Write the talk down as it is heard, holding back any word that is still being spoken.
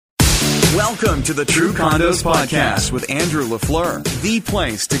Welcome to the True Condos Podcast with Andrew LaFleur, the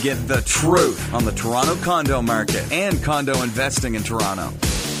place to get the truth on the Toronto condo market and condo investing in Toronto.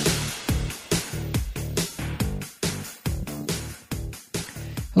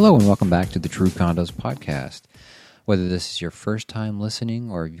 Hello and welcome back to the True Condos Podcast. Whether this is your first time listening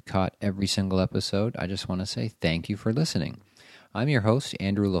or you've caught every single episode, I just want to say thank you for listening. I'm your host,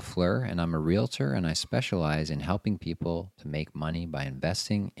 Andrew LaFleur, and I'm a realtor, and I specialize in helping people to make money by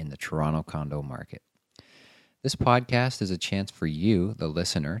investing in the Toronto condo market. This podcast is a chance for you, the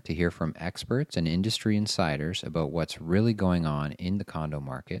listener, to hear from experts and industry insiders about what's really going on in the condo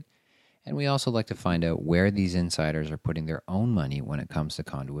market, and we also like to find out where these insiders are putting their own money when it comes to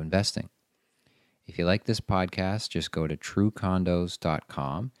condo investing. If you like this podcast, just go to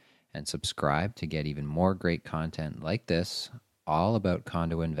truecondos.com and subscribe to get even more great content like this, all about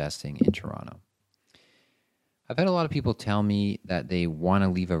condo investing in Toronto. I've had a lot of people tell me that they want to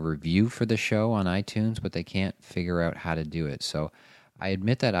leave a review for the show on iTunes, but they can't figure out how to do it. So I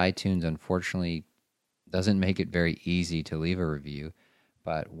admit that iTunes unfortunately doesn't make it very easy to leave a review,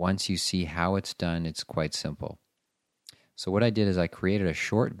 but once you see how it's done, it's quite simple. So what I did is I created a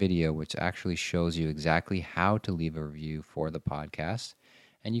short video which actually shows you exactly how to leave a review for the podcast.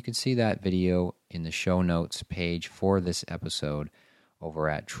 And you can see that video in the show notes page for this episode over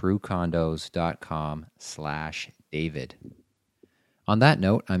at truecondos.com/David. On that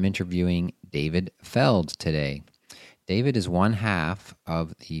note, I'm interviewing David Feld today. David is one half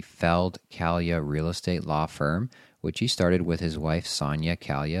of the Feld Callia real estate law firm, which he started with his wife Sonia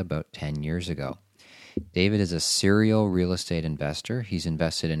Callia about 10 years ago. David is a serial real estate investor. He's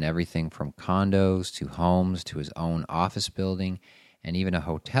invested in everything from condos to homes to his own office building and even a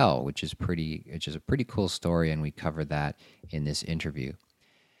hotel, which is a pretty cool story, and we cover that in this interview.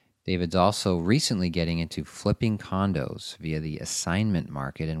 David's also recently getting into flipping condos via the assignment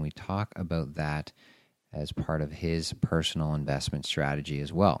market, and we talk about that as part of his personal investment strategy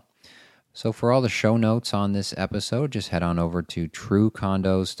as well. So for all the show notes on this episode, just head on over to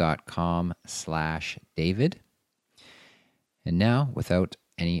truecondos.com/David. And now, without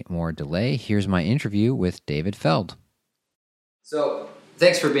any more delay, here's my interview with David Feld. So,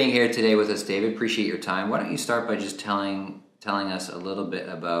 thanks for being here today with us, David. Appreciate your time. Why don't you start by just telling us a little bit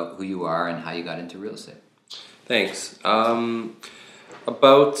about who you are and how you got into real estate? Thanks.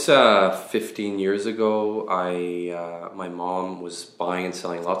 About 15 years ago, my mom was buying and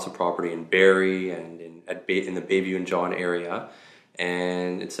selling lots of property in Barrie and in the Bayview and John area.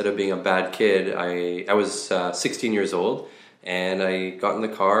 And instead of being a bad kid, I was 16 years old, and I got in the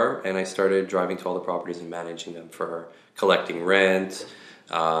car and I started driving to all the properties and managing them for her, collecting rent,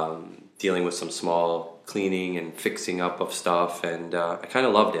 dealing with some small cleaning and fixing up of stuff, and I kind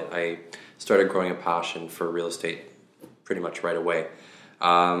of loved it. I started growing a passion for real estate pretty much right away.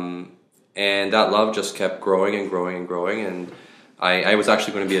 And that love just kept growing and growing and growing, and I was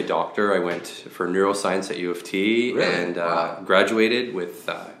actually going to be a doctor. I went for neuroscience at U of T. Really? And graduated with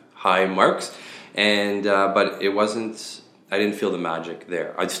high marks, and but it wasn't, I didn't feel the magic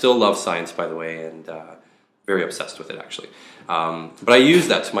there. I still love science, by the way, and very obsessed with it, actually. But I use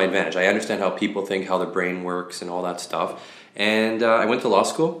that to my advantage. I understand how people think, how the brain works, and all that stuff. And I went to law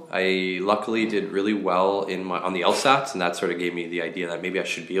school. I luckily did really well on the LSATs, and that sort of gave me the idea that maybe I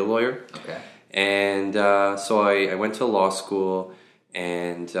should be a lawyer. Okay. And so I went to law school,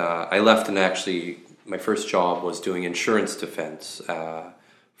 and I left, and actually my first job was doing insurance defense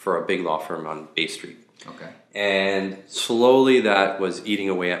for a big law firm on Bay Street. Okay. And slowly that was eating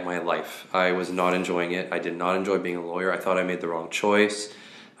away at my life. I was not enjoying it. I did not enjoy being a lawyer. I thought I made the wrong choice.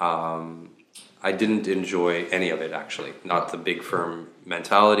 I didn't enjoy any of it, actually. Not the big firm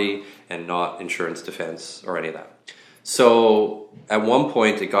mentality, and not insurance defense or any of that. So at one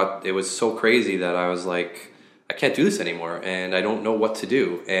point it was so crazy that I was like, I can't do this anymore, and I don't know what to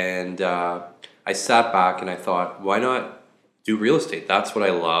do. And I sat back and I thought, why not do real estate? That's what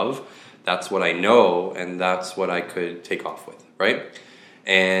I love. That's what I know, and that's what I could take off with, right?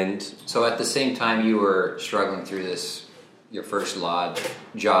 And so at the same time you were struggling through your first law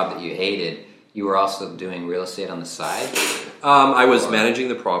job that you hated, you were also doing real estate on the side? I was managing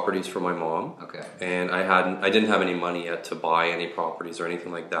the properties for my mom. Okay. And I didn't have any money yet to buy any properties or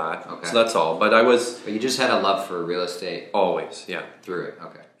anything like that. Okay. So that's all. But you just had a love for real estate? Always, yeah. Through it,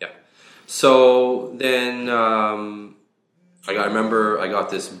 okay. Yeah. So then I remember I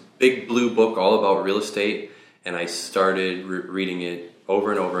got this big blue book all about real estate, and I started reading it over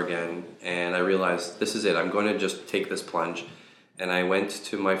and over again, and I realized this is it. I'm going to just take this plunge. And I went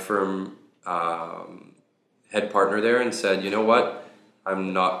to my firm head partner there and said, you know what?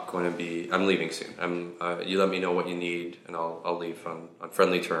 I'm leaving soon. You let me know what you need, and I'll leave on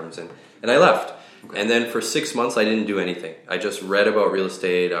friendly terms. And I left. Okay. And then for 6 months, I didn't do anything. I just read about real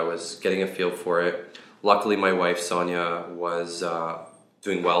estate. I was getting a feel for it. Luckily, my wife, Sonia, was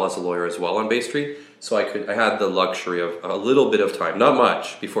doing well as a lawyer as well on Bay Street. So I had the luxury of a little bit of time, not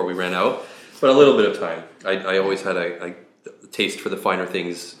much before we ran out, but a little bit of time. I always had a taste for the finer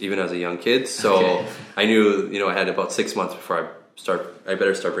things, even as a young kid. So okay. I knew, I had about 6 months before I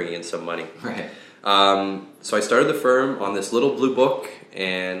better start bringing in some money. Right. So I started the firm on this little blue book,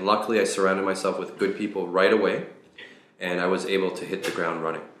 and luckily I surrounded myself with good people right away, and I was able to hit the ground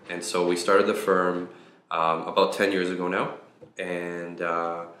running. And so we started the firm about 10 years ago now, and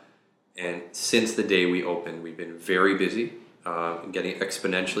since the day we opened, we've been very busy, getting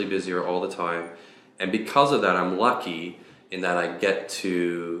exponentially busier all the time. And because of that, I'm lucky in that I get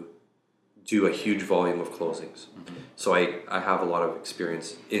to do a huge volume of closings. Mm-hmm. So I have a lot of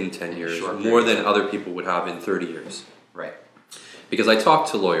experience in 10 years, more than other people would have in 30 years. Right. Because I talk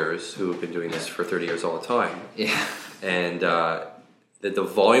to lawyers who have been doing this for 30 years all the time. Yeah. And the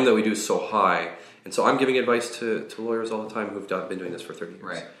volume that we do is so high. And so I'm giving advice to lawyers all the time who've been doing this for 30 years.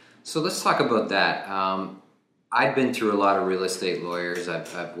 Right. So let's talk about that. I've been through a lot of real estate lawyers.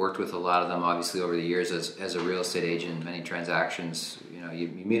 I've worked with a lot of them, obviously, over the years as a real estate agent. Many transactions, you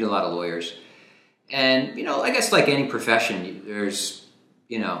meet a lot of lawyers, and I guess like any profession, there's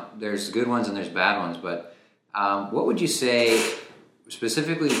good ones and there's bad ones. But what would you say,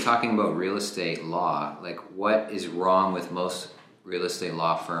 specifically talking about real estate law? Like, what is wrong with most real estate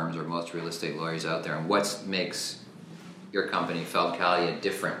law firms or most real estate lawyers out there, and what makes your company, Feld-Callia,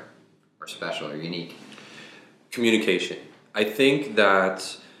 different or special or unique? Communication. I think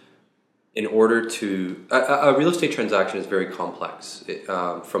that in order to... A real estate transaction is very complex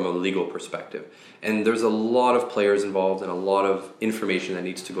from a legal perspective. And there's a lot of players involved and a lot of information that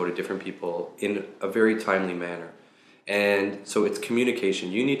needs to go to different people in a very timely manner. And so it's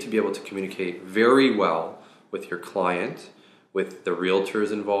communication. You need to be able to communicate very well with your client, with the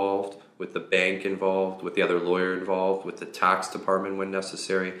realtors involved, with the bank involved, with the other lawyer involved, with the tax department when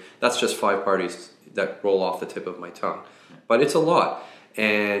necessary. That's just 5 parties that roll off the tip of my tongue. But it's a lot.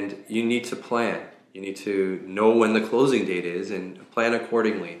 And you need to plan. You need to know when the closing date is and plan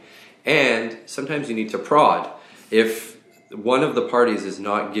accordingly. And sometimes you need to prod. If one of the parties is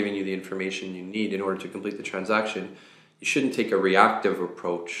not giving you the information you need in order to complete the transaction, you shouldn't take a reactive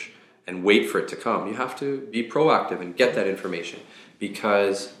approach and wait for it to come. You have to be proactive and get that information.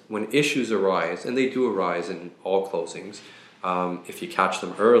 Because when issues arise, and they do arise in all closings, if you catch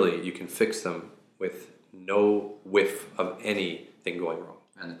them early, you can fix them with no whiff of anything going wrong.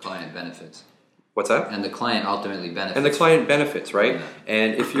 And the client benefits. What's that? And the client ultimately benefits. And the client benefits, right? Yeah.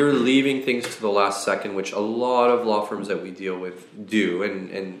 And if you're leaving things to the last second, which a lot of law firms that we deal with do,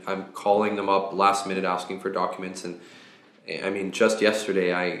 and I'm calling them up last minute asking for documents, and I mean, just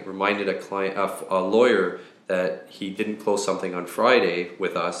yesterday I reminded a lawyer that he didn't close something on Friday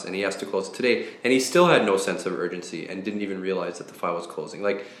with us, and he has to close it today, and he still had no sense of urgency and didn't even realize that the file was closing.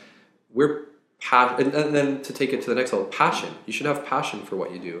 Like, and then to take it to the next level, passion. You should have passion for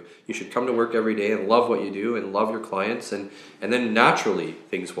what you do. You should come to work every day and love what you do and love your clients, and then naturally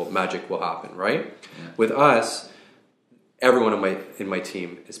magic will happen, right? Yeah. With us, everyone in my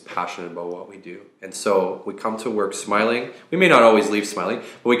team is passionate about what we do. And so we come to work smiling. We may not always leave smiling,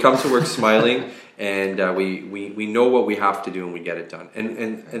 but we come to work smiling, and we know what we have to do and we get it done.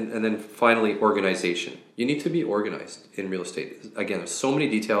 And then finally, organization. You need to be organized in real estate. Again, there's so many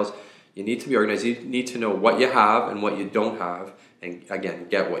details. You need to be organized. You need to know what you have and what you don't have, and again,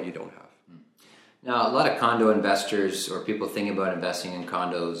 get what you don't have. Now, a lot of condo investors or people thinking about investing in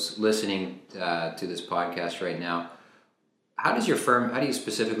condos listening to this podcast right now, how do you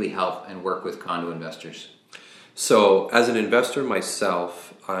specifically help and work with condo investors? So, as an investor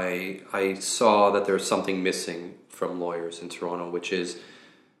myself, I saw that there's something missing from lawyers in Toronto, which is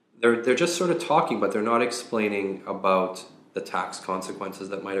they're just sort of talking, but they're not explaining about the tax consequences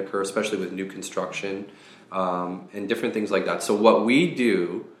that might occur, especially with new construction and different things like that. So what we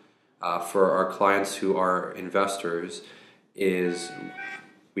do for our clients who are investors is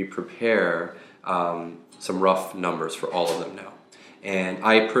we prepare some rough numbers for all of them now. And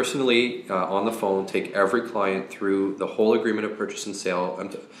I personally, on the phone, take every client through the whole agreement of purchase and sale.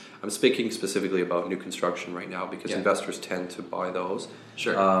 I'm speaking specifically about new construction right now because investors tend to buy those.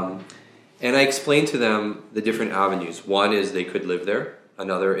 Sure. And I explain to them the different avenues. One is they could live there.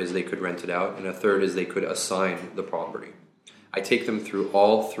 Another is they could rent it out. And a third is they could assign the property. I take them through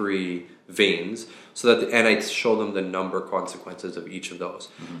all 3 veins and I show them the number consequences of each of those.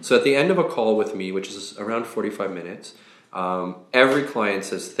 Mm-hmm. So at the end of a call with me, which is around 45 minutes, Every client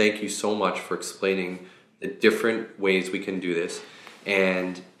says, thank you so much for explaining the different ways we can do this.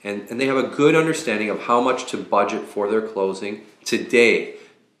 And they have a good understanding of how much to budget for their closing today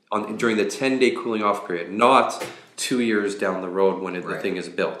during the 10-day cooling off period, not 2 years down the road when the thing is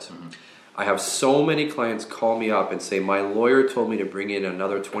built. Mm-hmm. I have so many clients call me up and say, my lawyer told me to bring in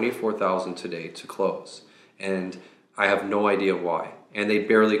another $24,000 today to close, and I have no idea why. And they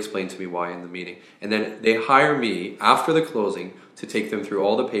barely explain to me why in the meeting. And then they hire me after the closing to take them through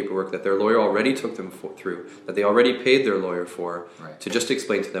all the paperwork that their lawyer already took them through, that they already paid their lawyer for, to just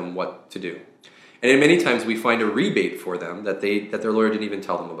explain to them what to do. And many times we find a rebate for them that their lawyer didn't even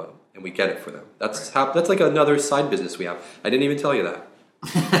tell them about, and we get it for them. That's like another side business we have. I didn't even tell you that.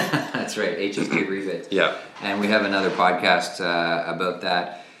 That's right, HST rebates. Yeah. And we have another podcast about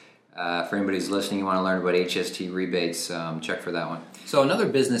that. For anybody who's listening, you want to learn about HST rebates, check for that one. So another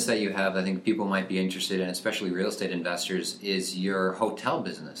business that you have, I think people might be interested in, especially real estate investors, is your hotel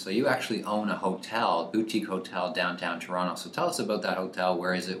business. So you actually own a hotel, boutique hotel downtown Toronto. So tell us about that hotel.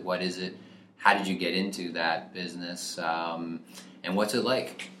 Where is it? What is it? How did you get into that business? And what's it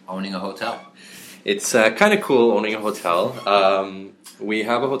like owning a hotel? It's kind of cool owning a hotel. We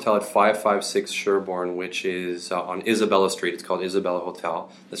have a hotel at 556 Sherbourne, which is on Isabella Street. It's called Isabella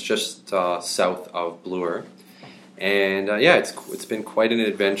Hotel. It's just south of Bloor. And it's been quite an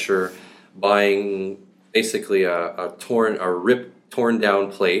adventure buying basically a torn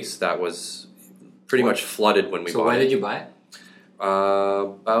down place that was pretty much flooded when we bought it. So when did you buy it?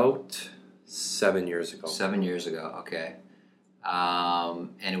 About 7 years ago. 7 years ago, okay. And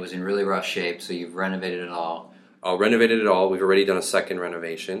it was in really rough shape, so you've renovated it all. Renovated it all. We've already done a second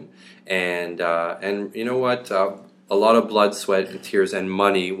renovation, and you know what? A lot of blood, sweat, and tears and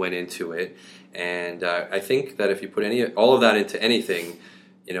money went into it. And I think that if you put all of that into anything,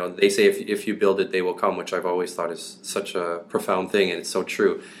 you know, they say if you build it, they will come, which I've always thought is such a profound thing, and it's so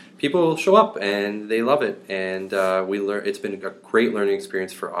true. People show up and they love it, and we learn. It's been a great learning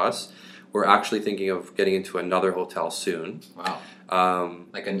experience for us. We're actually thinking of getting into another hotel soon. Wow.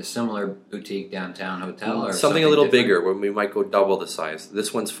 Like a similar boutique downtown hotel? Or something a little bigger, where we might go double the size.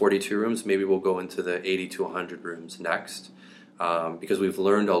 This one's 42 rooms. Maybe we'll go into the 80 to 100 rooms next, because we've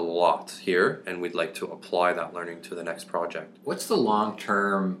learned a lot here, and we'd like to apply that learning to the next project. What's the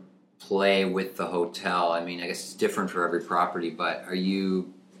long-term play with the hotel? I mean, I guess it's different for every property, but are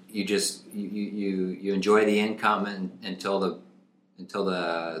you enjoy the income until the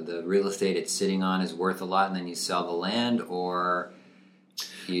real estate it's sitting on is worth a lot, and then you sell the land, or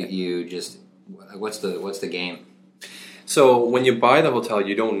you just what's the game? So when you buy the hotel,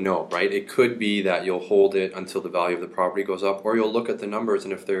 you don't know, right? It could be that you'll hold it until the value of the property goes up, or you'll look at the numbers,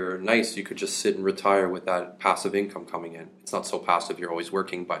 and if they're nice, you could just sit and retire with that passive income coming in. It's not so passive, you're always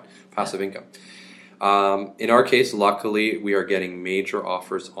working, but passive income. In our case, luckily, we are getting major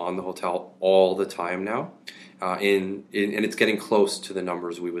offers on the hotel all the time now. And it's getting close to the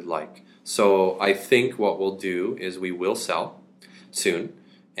numbers we would like. So I think what we'll do is we will sell soon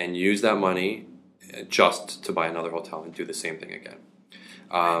and use that money just to buy another hotel and do the same thing again.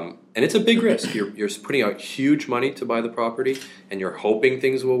 And it's a big risk. You're putting out huge money to buy the property, and you're hoping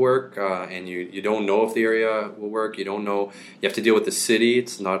things will work, and you don't know if the area will work. You don't know. You have to deal with the city.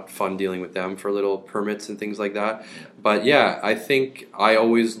 It's not fun dealing with them for little permits and things like that. But yeah, I think I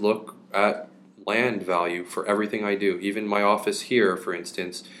always look at land value for everything I do. Even my office here, for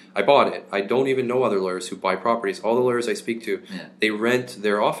instance, I bought it. I don't even know other lawyers who buy properties. All the lawyers I speak to, they rent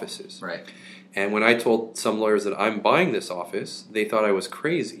their offices. Right. And when I told some lawyers that I'm buying this office, they thought I was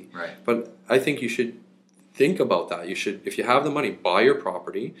crazy. Right. But I think you should think about that. You should, if you have the money, buy your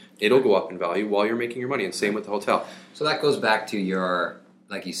property. It'll go up in value while you're making your money. And same with the hotel. So that goes back to your,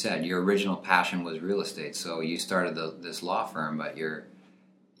 like you said, your original passion was real estate. So you started this law firm, but your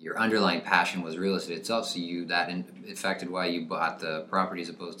underlying passion was real estate itself. So that affected why you bought the property as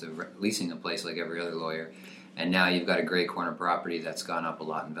opposed to leasing a place like every other lawyer. And now you've got a great corner property that's gone up a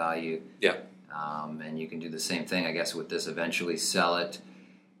lot in value. Yeah. And you can do the same thing, I guess, with this. Eventually sell it,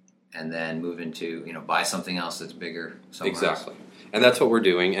 and then move into, buy something else that's bigger somewhere Exactly. else. And that's what we're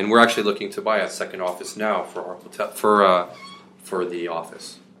doing. And we're actually looking to buy a second office now for our hotel, for the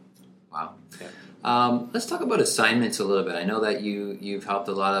office. Wow. Yeah. Let's talk about assignments a little bit. I know that you've helped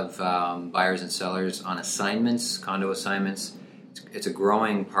a lot of buyers and sellers on assignments, condo assignments. It's a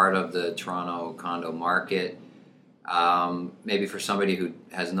growing part of the Toronto condo market. Maybe for somebody who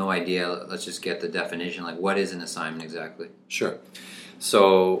has no idea, let's just get the definition. Like, what is an assignment exactly? Sure.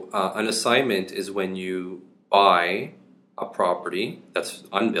 So an assignment is when you buy a property that's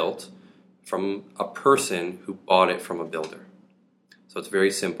unbuilt from a person who bought it from a builder. So it's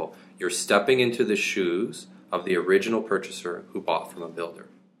very simple. You're stepping into the shoes of the original purchaser who bought from a builder.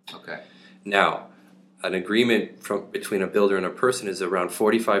 Okay. Now, an agreement between a builder and a person is around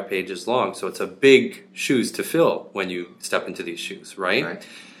 45 pages long, so it's a big shoes to fill when you step into these shoes, right? Right.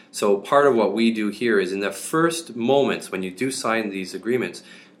 So part of what we do here is in the first moments when you do sign these agreements,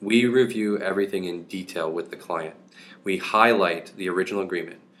 we review everything in detail with the client. We highlight the original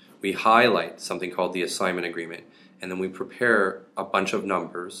agreement. We highlight something called the assignment agreement, and then we prepare a bunch of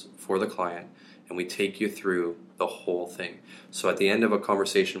numbers for the client, and we take you through the whole thing. So at the end of a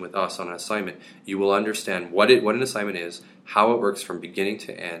conversation with us on an assignment, you will understand what an assignment is, how it works from beginning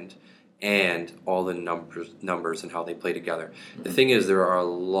to end, and all the numbers and how they play together. The thing is, there are a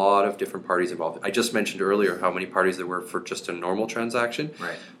lot of different parties involved. I just mentioned earlier how many parties there were for just a normal transaction.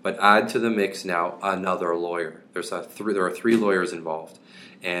 Right. But add to the mix now another lawyer. There are 3 lawyers involved.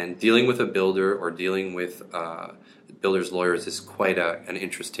 And dealing with a builder or dealing with builder's lawyers is quite an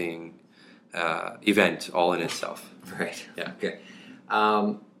interesting event all in itself. Right. Yeah. Okay.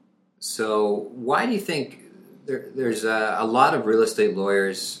 So why do you think there's a lot of real estate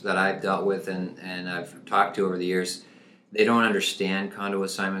lawyers that I've dealt with and I've talked to over the years, they don't understand condo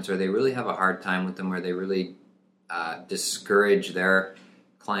assignments, or they really have a hard time with them, or they really discourage their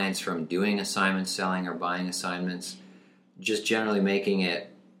clients from doing assignments, selling or buying assignments, just generally making it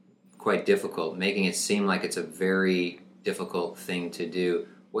quite difficult, making it seem like it's a very difficult thing to do.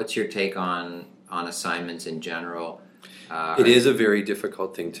 What's your take on assignments in general? It is a very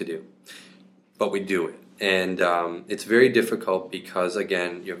difficult thing to do, but we do it. And it's very difficult because,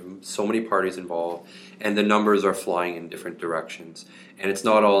 again, you have so many parties involved, and the numbers are flying in different directions. And it's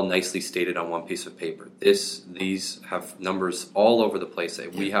not all nicely stated on one piece of paper. These have numbers all over the place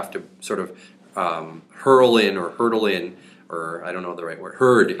that we have to sort of hurdle in, or I don't know the right word,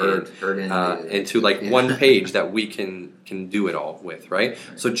 herd into like one page that we can do it all with, right?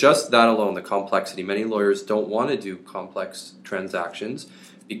 So just that alone, the complexity. Many lawyers don't want to do complex transactions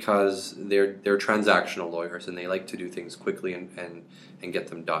because they're transactional lawyers and they like to do things quickly and get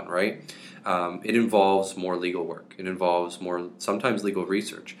them done, right? It involves more legal work. It involves more, sometimes legal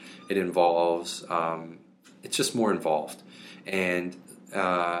research. It involves, it's just more involved. And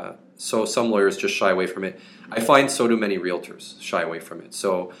so some lawyers just shy away from it. I find so do many realtors shy away from it.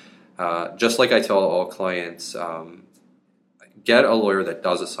 So just like I tell all clients, get a lawyer that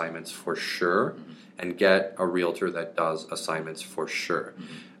does assignments for sure, and get a realtor that does assignments for sure.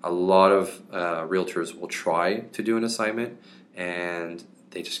 A lot of realtors will try to do an assignment, and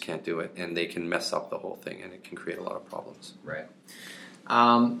they just can't do it, and they can mess up the whole thing, and it can create a lot of problems. Right.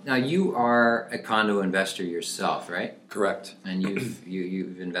 Now you are a condo investor yourself, right? Correct. And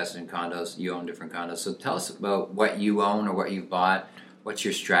you've invested in condos. You own different condos. So tell us about what you own or what you've bought. What's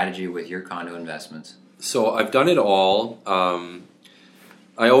your strategy with your condo investments? So I've done it all.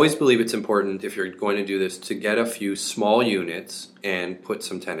 I always believe it's important, if you're going to do this, to get a few small units and put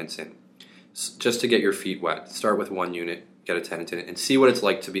some tenants in, just to get your feet wet. Start with one unit, get a tenant in it, and see what it's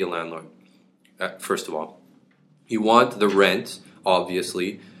like to be a landlord. First of all, you want the rent,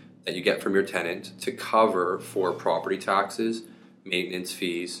 obviously, that you get from your tenant to cover for property taxes, maintenance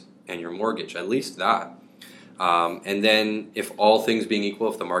fees, and your mortgage, at least that. And then if all things being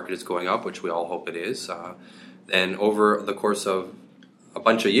equal, if the market is going up, which we all hope it is, then over the course of a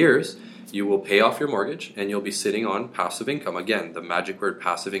bunch of years, you will pay off your mortgage and you'll be sitting on passive income. Again, the magic word,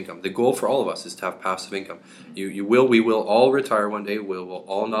 passive income. The goal for all of us is to have passive income. We will all retire one day. We will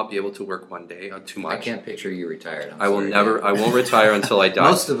all not be able to work one day too much. I can't picture you retired. I won't retire until I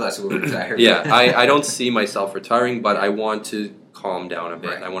die. Most of us will retire. Yeah, I don't see myself retiring, but I want to calm down a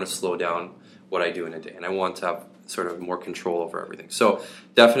bit. Right. I want to slow down what I do in a day, and I want to have sort of more control over everything. So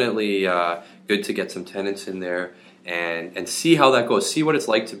definitely good to get some tenants in there and see how that goes. See what it's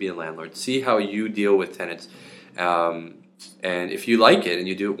like to be a landlord. See how you deal with tenants. And if you like it and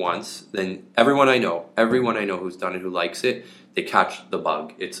you do it once, then everyone I know who's done it, who likes it, they catch the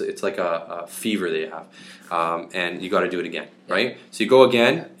bug. It's like a fever they have. And you got to do it again, right? So you go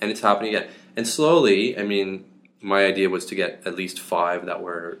again, and it's happening again. And slowly, I mean, my idea was to get at least 5 that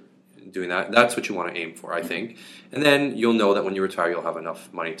were doing that. That's what you want to aim for, I think. And then you'll know that when you retire, you'll have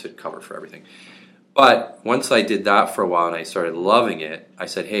enough money to cover for everything. But once I did that for a while and I started loving it, I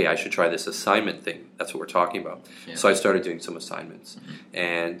said, hey, I should try this assignment thing. That's what we're talking about. Yeah. So I started doing some assignments.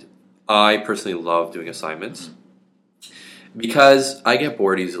 And I personally love doing assignments because I get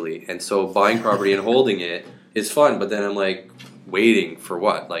bored easily. And so buying property and holding it is fun. But then I'm like, waiting for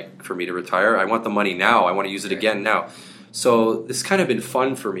what? Like for me to retire? I want the money now. I want to use it again now. So this has kind of been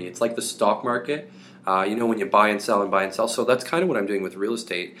fun for me. It's like the stock market. When you buy and sell. So that's kind of what I'm doing with real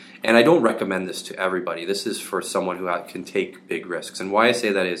estate. And I don't recommend this to everybody. This is for someone who can take big risks. And why I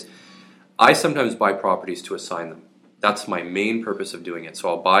say that is I sometimes buy properties to assign them. That's my main purpose of doing it. So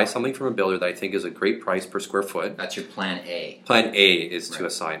I'll buy something from a builder that I think is a great price per square foot. That's your plan A. Plan A is to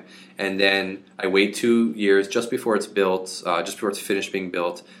assign. And then I wait 2 years just before it's built, just before it's finished being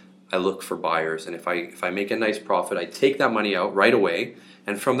built. I look for buyers. And if I make a nice profit, I take that money out right away.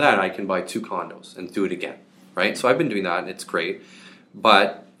 And from that, I can buy 2 condos and do it again. Right? So I've been doing that, and it's great.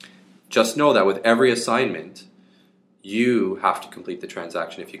 But just know that with every assignment, you have to complete the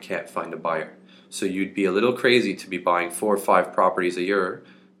transaction if you can't find a buyer. So you'd be a little crazy to be buying 4 or 5 properties a year,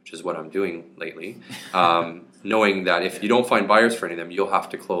 which is what I'm doing lately, knowing that if you don't find buyers for any of them, you'll have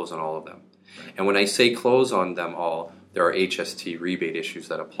to close on all of them. And when I say close on them all, there are HST rebate issues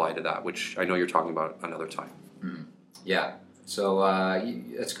that apply to that, which I know you're talking about another time. Yeah. So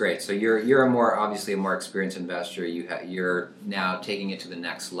that's great. So you're obviously a more experienced investor. You're now taking it to the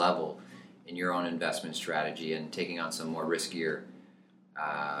next level in your own investment strategy and taking on some more riskier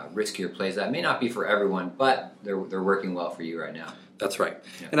plays that may not be for everyone, but they're working well for you right now. That's right.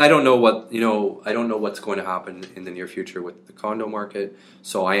 Yeah. And I don't know what's going to happen in the near future with the condo market.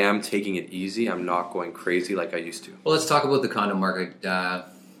 So I am taking it easy. I'm not going crazy like I used to. Well, let's talk about the condo market.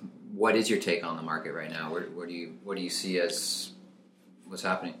 What is your take on the market right now? What do you see as what's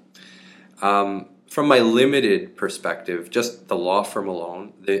happening? From my limited perspective, just the law firm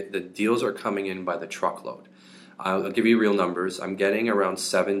alone, the deals are coming in by the truckload. I'll give you real numbers. I'm getting around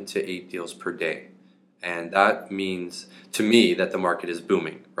 7 to 8 deals per day. And that means, to me, that the market is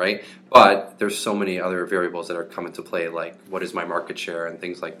booming, right? But there's so many other variables that are coming to play, like what is my market share and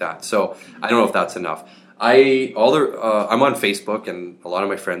things like that. So I don't know if that's enough. I'm on Facebook, and a lot of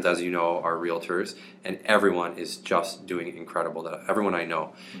my friends, as you know, are realtors, and everyone is just doing incredible. Everyone I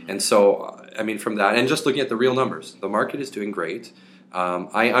know. And so, I mean, from that, and just looking at the real numbers, the market is doing great.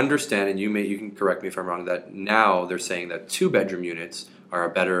 I understand, and you can correct me if I'm wrong, that now they're saying that 2-bedroom units are a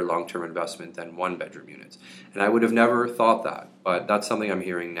better long-term investment than 1-bedroom units. And I would have never thought that, but that's something I'm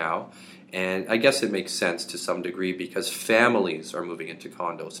hearing now. And I guess it makes sense to some degree because families are moving into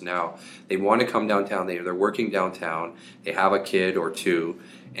condos now. They want to come downtown. They're working downtown. They have a kid or 2,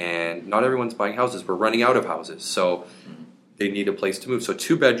 and not everyone's buying houses. We're running out of houses, so they need a place to move. So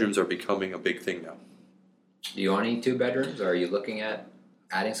 2 bedrooms are becoming a big thing now. Do you own any 2 bedrooms, or are you looking at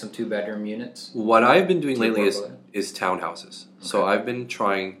adding some 2-bedroom units? What I've been doing lately is townhouses. Okay. So I've been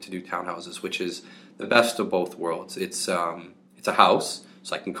trying to do townhouses, which is the best of both worlds. It's a house,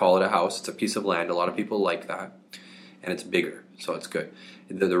 so I can call it a house. It's a piece of land. A lot of people like that, and it's bigger, so it's good.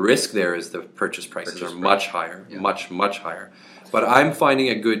 The risk there is the purchase prices are much higher, much higher. But I'm finding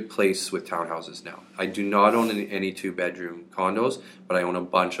a good place with townhouses now. I do not own any 2-bedroom condos, but I own a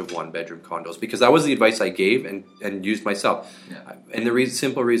bunch of 1-bedroom condos because that was the advice I gave and used myself. Yeah. And the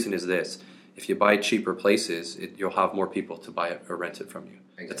simple reason is this. If you buy cheaper places, you'll have more people to buy it or rent it from you.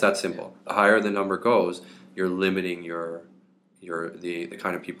 Exactly. It's that simple. Yeah. The higher the number goes, you're limiting the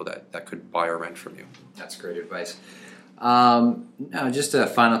kind of people that could buy or rent from you. That's great advice. Now, just a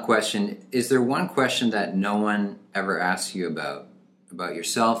final question. Is there one question that no one ever asks you about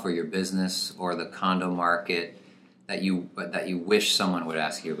yourself or your business or the condo market that you wish someone would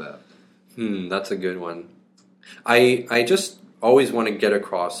ask you about? That's a good one. I just always want to get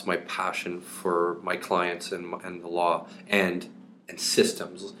across my passion for my clients and the law and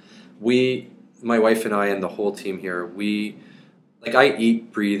systems. My wife and I and the whole team here, I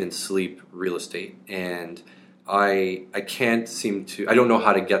eat, breathe, and sleep real estate, and I don't know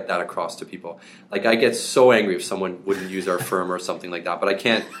how to get that across to people. Like, I get so angry if someone wouldn't use our firm or something like that, but I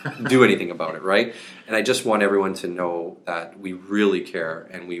can't do anything about it, right? And I just want everyone to know that we really care,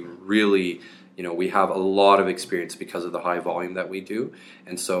 and we really, we have a lot of experience because of the high volume that we do.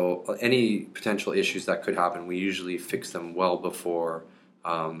 And so any potential issues that could happen, we usually fix them well before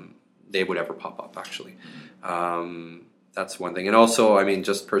they would ever pop up, actually. That's one thing. And also, I mean,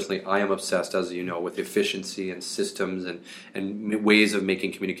 just personally, I am obsessed, as you know, with efficiency and systems and ways of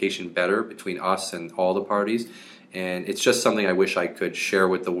making communication better between us and all the parties. And it's just something I wish I could share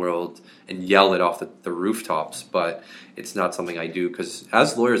with the world and yell it off the rooftops, but it's not something I do because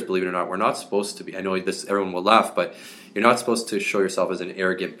as lawyers, believe it or not, we're not supposed to be. I know everyone will laugh, but you're not supposed to show yourself as an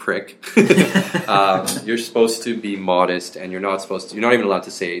arrogant prick. You're supposed to be modest, and you're not even allowed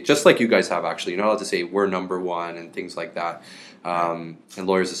to say, just like you guys have actually, you're not allowed to say we're number one and things like that. And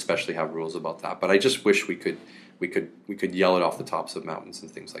lawyers especially have rules about that. But I just wish we could yell it off the tops of mountains and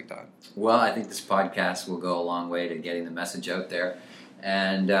things like that. Well, I think this podcast will go a long way to getting the message out there.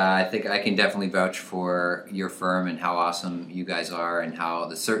 And I think I can definitely vouch for your firm and how awesome you guys are and how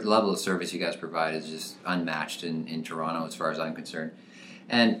the level of service you guys provide is just unmatched in Toronto as far as I'm concerned.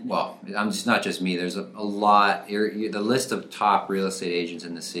 And, well, it's not just me. There's a lot. The list of top real estate agents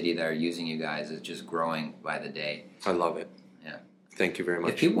in the city that are using you guys is just growing by the day. I love it. Yeah. Thank you very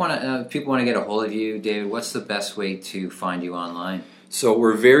much. If people want to get a hold of you, David, what's the best way to find you online? So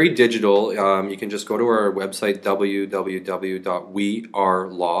we're very digital. You can just go to our website,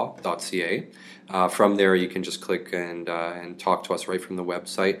 www.wearelaw.ca. From there, you can just click and talk to us right from the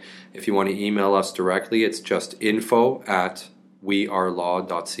website. If you want to email us directly, it's just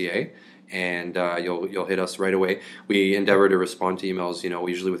info@wearelaw.ca, and you'll hit us right away. We endeavor to respond to emails,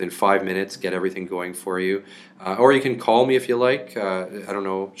 usually within 5 minutes, get everything going for you. Or you can call me if you like. I don't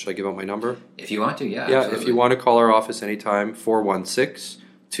know, should I give out my number? If you want to, yeah. Yeah, Absolutely. if you want to call our office anytime,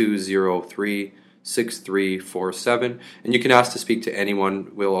 416-203-6347. And you can ask to speak to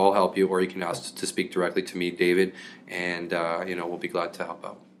anyone. We'll all help you, or you can ask to speak directly to me, David, and we'll be glad to help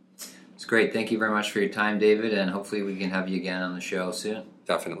out. It's great. Thank you very much for your time, David, and hopefully we can have you again on the show soon.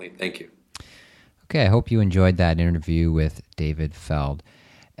 Definitely. Thank you. Okay, I hope you enjoyed that interview with David Feld.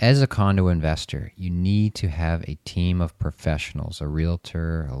 As a condo investor, you need to have a team of professionals, a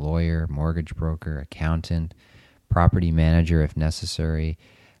realtor, a lawyer, mortgage broker, accountant, property manager if necessary,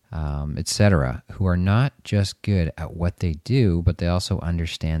 etc., who are not just good at what they do, but they also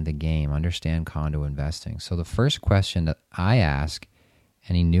understand the game, understand condo investing. So the first question that I ask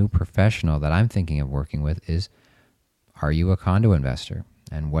any new professional that I'm thinking of working with is, are you a condo investor?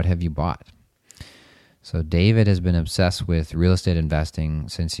 And what have you bought? So David has been obsessed with real estate investing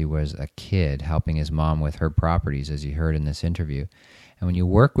since he was a kid, helping his mom with her properties, as you heard in this interview. And when you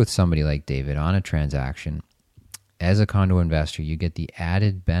work with somebody like David on a transaction, as a condo investor, you get the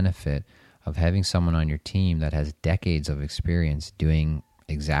added benefit of having someone on your team that has decades of experience doing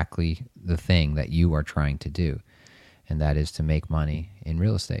exactly the thing that you are trying to do, and that is to make money in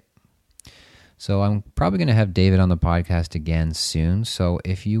real estate. So I'm probably going to have David on the podcast again soon. So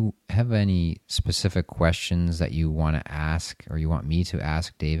if you have any specific questions that you want to ask or you want me to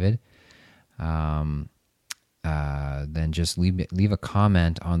ask David, then just leave a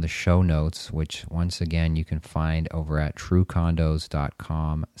comment on the show notes, which once again you can find over at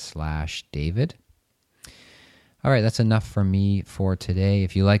truecondos.com/David. All right, that's enough from me for today.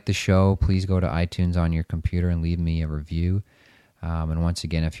 If you like the show, please go to iTunes on your computer and leave me a review. And once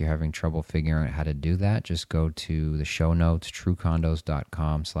again, if you're having trouble figuring out how to do that, just go to the show notes,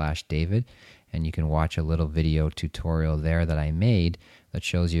 truecondos.com/David, and you can watch a little video tutorial there that I made that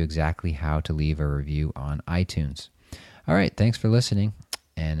shows you exactly how to leave a review on iTunes. All right, thanks for listening,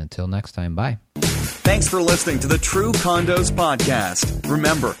 and until next time, bye. Thanks for listening to the True Condos Podcast.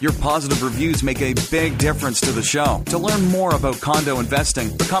 Remember, your positive reviews make a big difference to the show. To learn more about condo investing,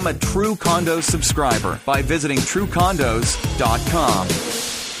 become a True Condos subscriber by visiting truecondos.com.